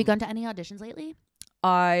 Have you gone to any auditions lately?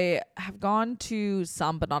 I have gone to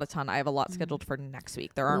some, but not a ton. I have a lot scheduled for next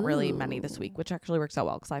week. There aren't really many this week, which actually works out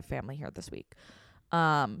well because I have family here this week.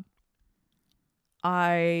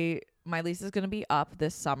 I my lease is going to be up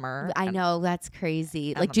this summer. I know, that's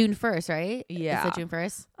crazy. Like June 1st, right? Yeah. Is it June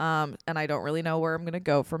 1st? And I don't really know where I'm going to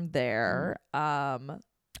go from there. A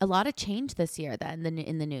lot of change this year then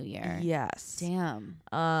in the new year. Yes. Damn.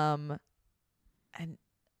 And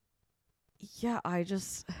yeah, I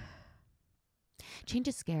just Change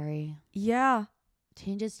is scary. yeah.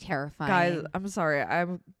 Change is terrifying. Guys, I'm sorry. I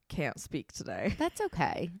can't speak today. That's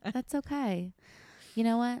okay. That's okay. You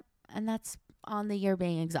know what? And that's on the year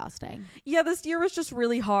being exhausting. Yeah, this year was just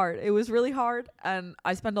really hard. It was really hard, and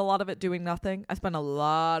I spent a lot of it doing nothing. I spent a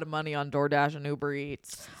lot of money on DoorDash and Uber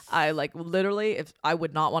Eats. I like literally, if I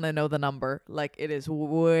would not want to know the number, like it is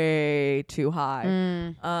way too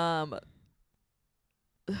high.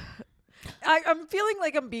 I'm feeling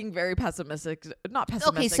like I'm being very pessimistic. Not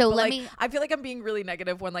pessimistic. Okay, so but let like, me. I feel like I'm being really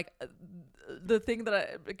negative when like the thing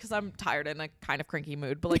that because I'm tired and in a kind of cranky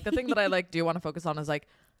mood. But like the thing that I like do want to focus on is like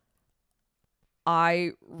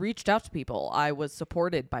I reached out to people. I was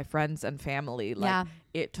supported by friends and family. Like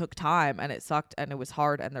it took time and it sucked and it was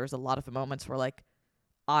hard and there was a lot of moments where like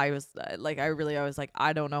I was like I was like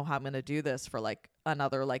I don't know how I'm gonna do this for like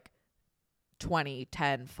another like 20,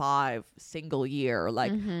 10, 5 single year.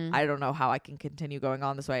 Like I don't know how I can continue going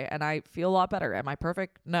on this way, and I feel a lot better. Am I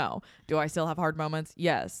perfect? No. Do I still have hard moments?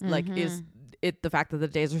 Yes. Like is it the fact that the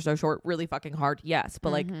days are so short really fucking hard? Yes.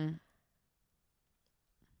 But like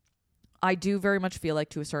I do very much feel like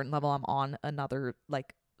to a certain level I'm on another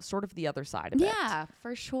like sort of the other side of it. Yeah,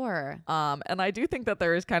 for sure. And I do think that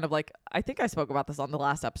there is kind of like, I think I spoke about this on the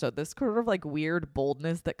last episode, this sort of like weird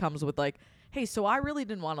boldness that comes with like, hey, so I really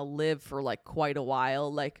didn't want to live for like quite a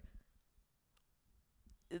while. Like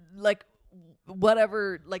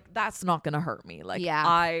whatever, like that's not going to hurt me. Like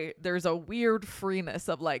there's a weird freeness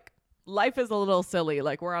of like, life is a little silly.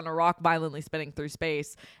 Like we're on a rock violently spinning through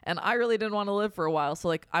space and I really didn't want to live for a while. So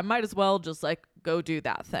like, I might as well just like go do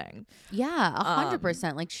that thing. Yeah,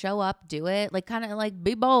 100%. Like show up, do it. Like kind of like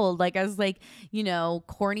be bold. Like as like, you know,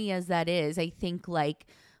 corny as that is, I think like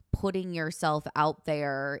putting yourself out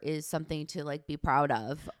there is something to like be proud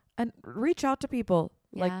of. And reach out to people.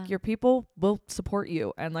 Yeah. Like your people will support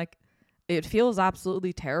you. And like it feels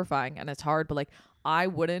absolutely terrifying and it's hard, but like I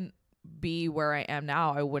wouldn't be where I am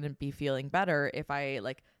now. I wouldn't be feeling better if I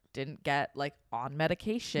like didn't get like on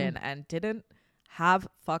medication and didn't have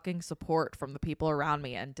fucking support from the people around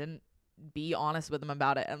me and didn't be honest with them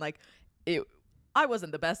about it. And like I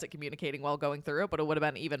wasn't the best at communicating while going through it, but it would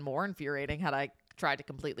have been even more infuriating had I tried to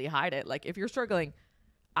completely hide it. Like if you're struggling,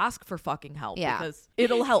 ask for fucking help because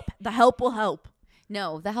it'll help. The help will help.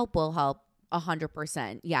 No, the help will help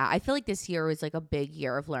 100%. Yeah. I feel like this year was like a big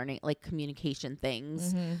year of learning like communication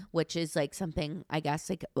things, which is like something I guess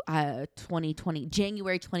like 2020,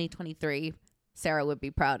 January 2023, Sarah would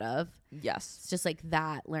be proud of. Yes. It's just like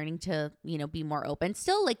that, learning to, you know, be more open.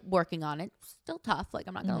 Still like working on it. Still tough. Like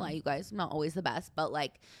I'm not going to lie, you guys. I'm not always the best, but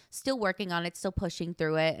like still working on it, still pushing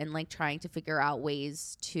through it and like trying to figure out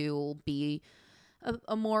ways to be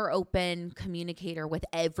a more open communicator with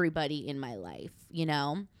everybody in my life, you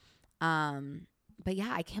know? But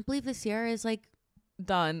yeah, I can't believe this year is like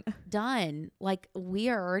done. Like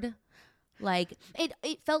weird. Like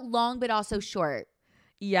it felt long, but also short.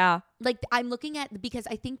 Yeah. Like I'm looking at, because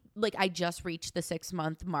I think like I just reached the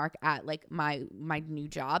 6-month mark at like my new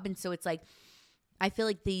job. And so it's like, I feel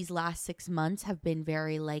like these last 6 months have been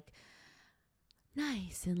very like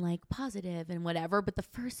nice and like positive and whatever. But the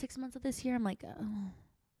first 6 months of this year, I'm like, oh,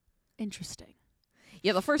 interesting.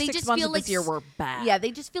 Yeah, the first 6 months of this year were bad. Yeah,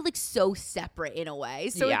 they just feel like so separate in a way.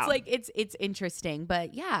 So it's like it's interesting.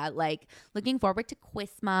 But yeah, like looking forward to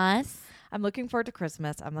Christmas. I'm looking forward to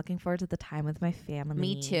Christmas. I'm looking forward to the time with my family.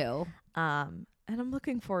 Me too. And I'm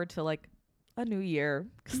looking forward to like a new year.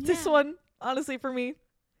 Because this one, honestly, for me,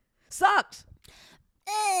 sucked.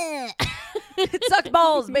 It sucked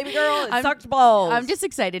balls, baby girl. It sucked balls. I'm just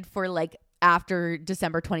excited for like after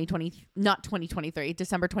December 2020, not 2023,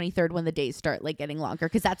 December 23rd, when the days start like getting longer,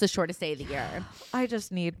 because that's the shortest day of the year. I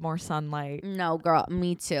just need more sunlight. No, girl,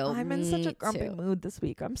 me too. I'm in such a grumpy mood this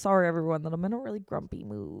week. I'm sorry, everyone, that I'm in a really grumpy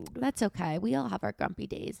mood. That's okay. We all have our grumpy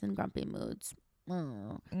days and grumpy moods.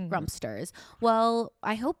 Grumpsters. Well,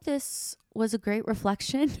 I hope this was a great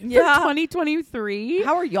reflection for 2023.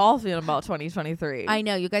 How are y'all feeling about 2023? I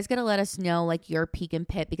know, you guys gotta let us know like your peak and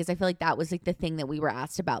pit, because I feel like that was like the thing that we were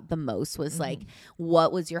asked about the most was like,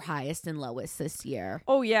 what was your highest and lowest this year?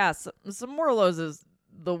 Oh yeah, some more lows is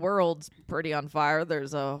the world's pretty on fire.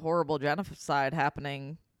 There's a horrible genocide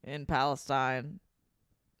happening in Palestine,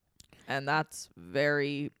 and that's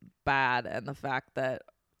very bad. And the fact that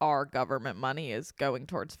our government money is going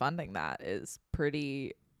towards funding that is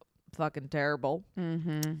pretty fucking terrible.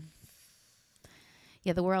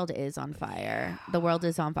 Yeah, the world is on fire. The world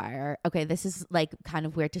is on fire. Okay, this is like kind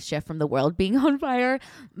of weird to shift from the world being on fire,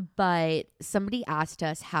 but somebody asked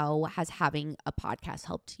us, how has having a podcast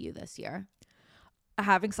helped you this year?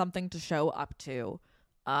 Having something to show up to,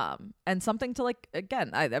 and something to like,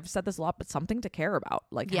 again, I've said this a lot, but something to care about.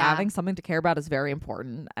 Like Yeah. having something to care about is very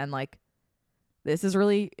important. And like, this is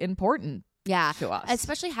really important Yeah, to us.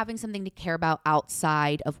 especially having something to care about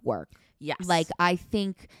outside of work. Yes. Like, I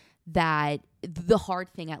think that the hard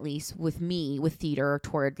thing, at least with me, with theater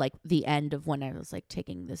toward like the end of when I was like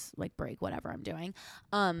taking this like break, whatever I'm doing,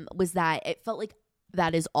 was that it felt like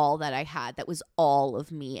that is all that I had. That was all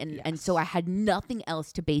of me. And so I had nothing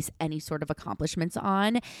else to base any sort of accomplishments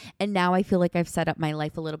on. And now I feel like I've set up my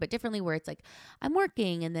life a little bit differently, where it's like I'm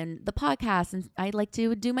working and then the podcast, and I like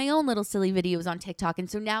to do my own little silly videos on TikTok. And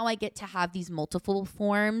so now I get to have these multiple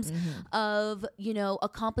forms of, you know,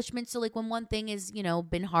 accomplishments. So like when one thing is, you know,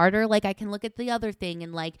 been harder, like I can look at the other thing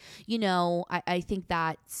and like, you know, I think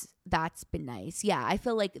that's been nice. Yeah, I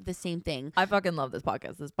feel like the same thing. I fucking love this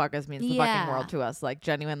podcast. This podcast means the Yeah. fucking world to us. Like,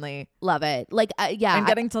 genuinely. Love it. Like, yeah. And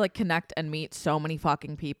getting to like connect and meet so many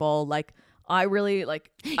fucking people. Like, I really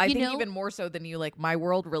like, I You think know- even more so than you, like my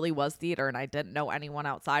world really was theater and I didn't know anyone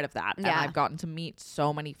outside of that. And Yeah. I've gotten to meet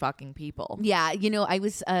so many fucking people. Yeah, you know, I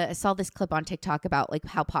saw this clip on TikTok about like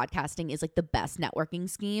how podcasting is like the best networking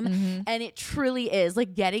scheme, and it truly is.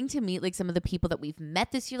 Like getting to meet like some of the people that we've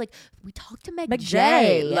met this year. Like we talked to Meg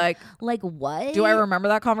J. Like, What? do I remember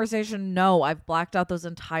that conversation? No, I've blacked out those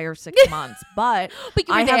entire 6 months, but But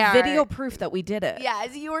you were I have there. video proof that we did it.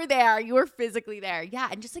 Yes, you were there. You were physically there. Yeah,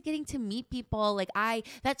 and just like getting to meet people. Like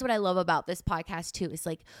that's what I love about this podcast too. Is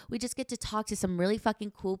like we just get to talk to some really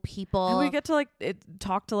fucking cool people. And we get to like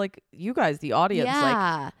talk to like you guys, the audience. Like,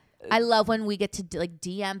 Yeah. I love when we get to like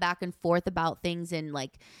DM back and forth about things, and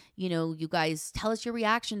like, you know, you guys tell us your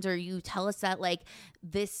reactions, or you tell us that like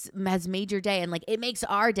this has made your day, and like it makes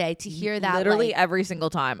our day to hear that. literally like, every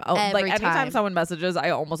single time. Oh, every like anytime time. someone messages,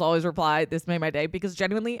 I almost always reply, "This made my day," because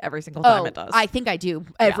genuinely every single time it does. I think I do.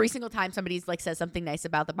 Every single time somebody's like says something nice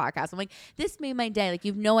about the podcast, I'm like, this made my day. Like,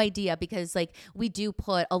 you've no idea, because like we do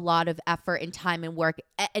put a lot of effort and time and work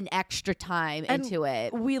and extra time And into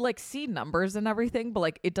it. we like see numbers and everything, but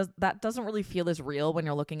like that doesn't really feel as real when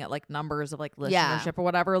you're looking at like numbers of like listenership Yeah. or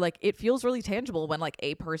whatever. Like it feels really tangible when like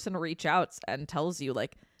a person reach out and tells you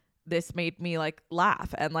like, this made me like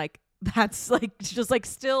laugh, and like that's like just like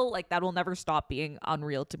still like that will never stop being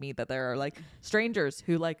unreal to me, that there are like strangers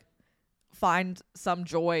who like find some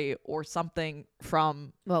joy or something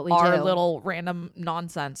from What we our do. little random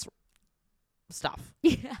nonsense stuff.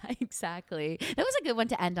 Yeah, exactly. That was a good one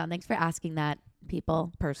to end on. Thanks for asking that,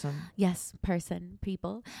 people. Person. Yes,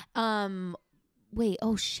 people. Wait,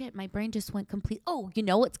 oh shit, my brain just went complete. Oh, you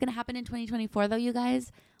know what's gonna happen in 2024 though, you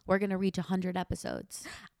guys? We're gonna reach 100 episodes.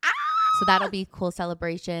 So that'll be a cool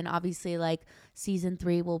celebration. Obviously, like season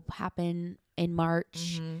 3 will happen in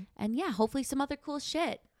March, and yeah, hopefully some other cool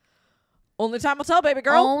shit. Only time will tell, baby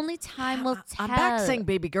girl. Only time will tell. I'm back saying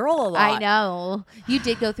baby girl a lot. I know you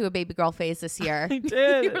did go through a baby girl phase this year. I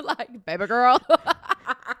did. You were like, baby girl.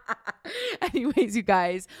 Anyways, you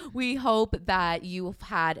guys, we hope that you've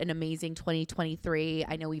had an amazing 2023.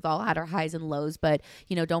 I know we've all had our highs and lows, but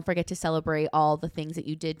you know, don't forget to celebrate all the things that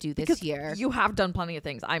you did do this Because year. you have done plenty of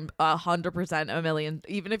things. I'm 100% a million,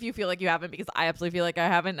 even if you feel like you haven't, because I absolutely feel like I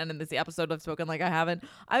haven't. And in this episode, I've spoken like I haven't.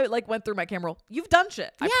 I like went through my camera roll. You've done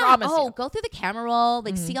shit. I promise you. Go through the camera roll,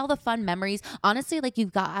 like see all the fun memories. Honestly, like you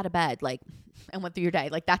got out of bed, like, and went through your day.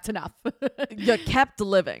 Like that's enough. You kept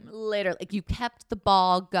living. Literally, like you kept the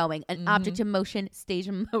ball going. An object in motion, stage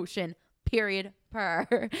in motion, period. Per.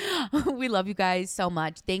 We love you guys so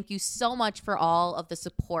much. Thank you so much for all of the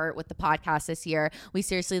support with the podcast this year. We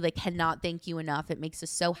seriously like cannot thank you enough. It makes us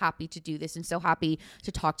so happy to do this and so happy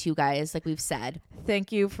to talk to you guys, like we've said.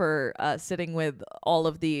 Thank you for sitting with all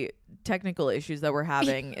of the technical issues that we're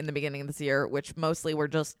having in the beginning of this year, which mostly were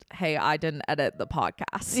just, hey, I didn't edit the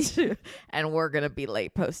podcast and we're going to be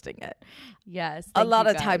late posting it. Yes. A lot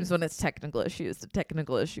of times when it's technical issues, the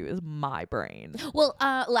technical issue is my brain. Well,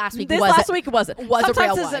 last week This was last week wasn't. was a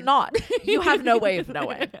Sometimes real is one. it not? You have no way of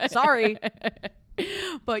knowing. Sorry.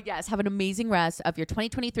 But yes, have an amazing rest of your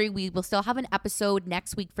 2023. We will still have an episode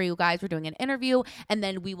next week for you guys. We're doing an interview, and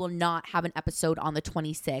then we will not have an episode on the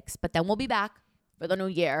 26th. But then we'll be back for the new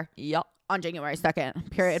year Yup. on January 2nd.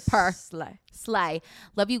 Period. Per. Slay.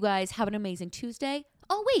 Love you guys. Have an amazing Tuesday.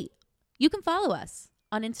 Oh, wait. You can follow us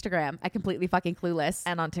on Instagram at Completely Fucking Clueless.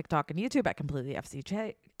 And on TikTok and YouTube at Completely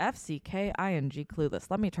FCKING Clueless.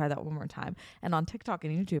 Let me try that one more time. And on TikTok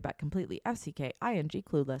and YouTube at Completely FCKING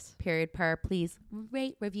Clueless. Period. Per. Please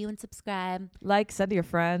rate, review, and subscribe. Like, send to your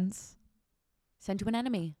friends. Send to an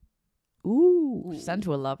enemy. Ooh. Send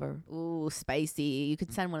to a lover. Ooh, spicy. You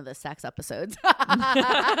could send one of the sex episodes.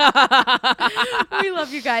 We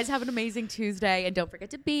love you guys. Have an amazing Tuesday. And don't forget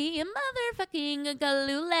to be a motherfucking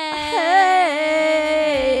galooles.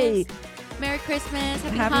 Hey! Merry Christmas.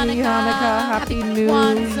 Happy Happy Hanukkah. Happy New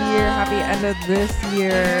Kwanzaa. Year. Happy end of this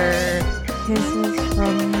year. Kisses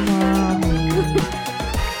from mommy.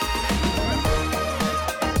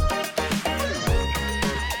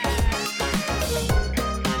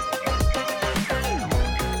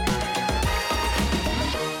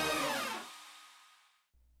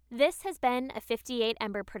 This has been a 58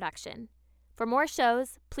 Ember production. For more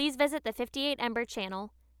shows, please visit the 58 Ember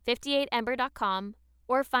channel, 58ember.com,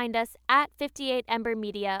 or find us at 58 Ember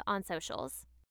Media on socials.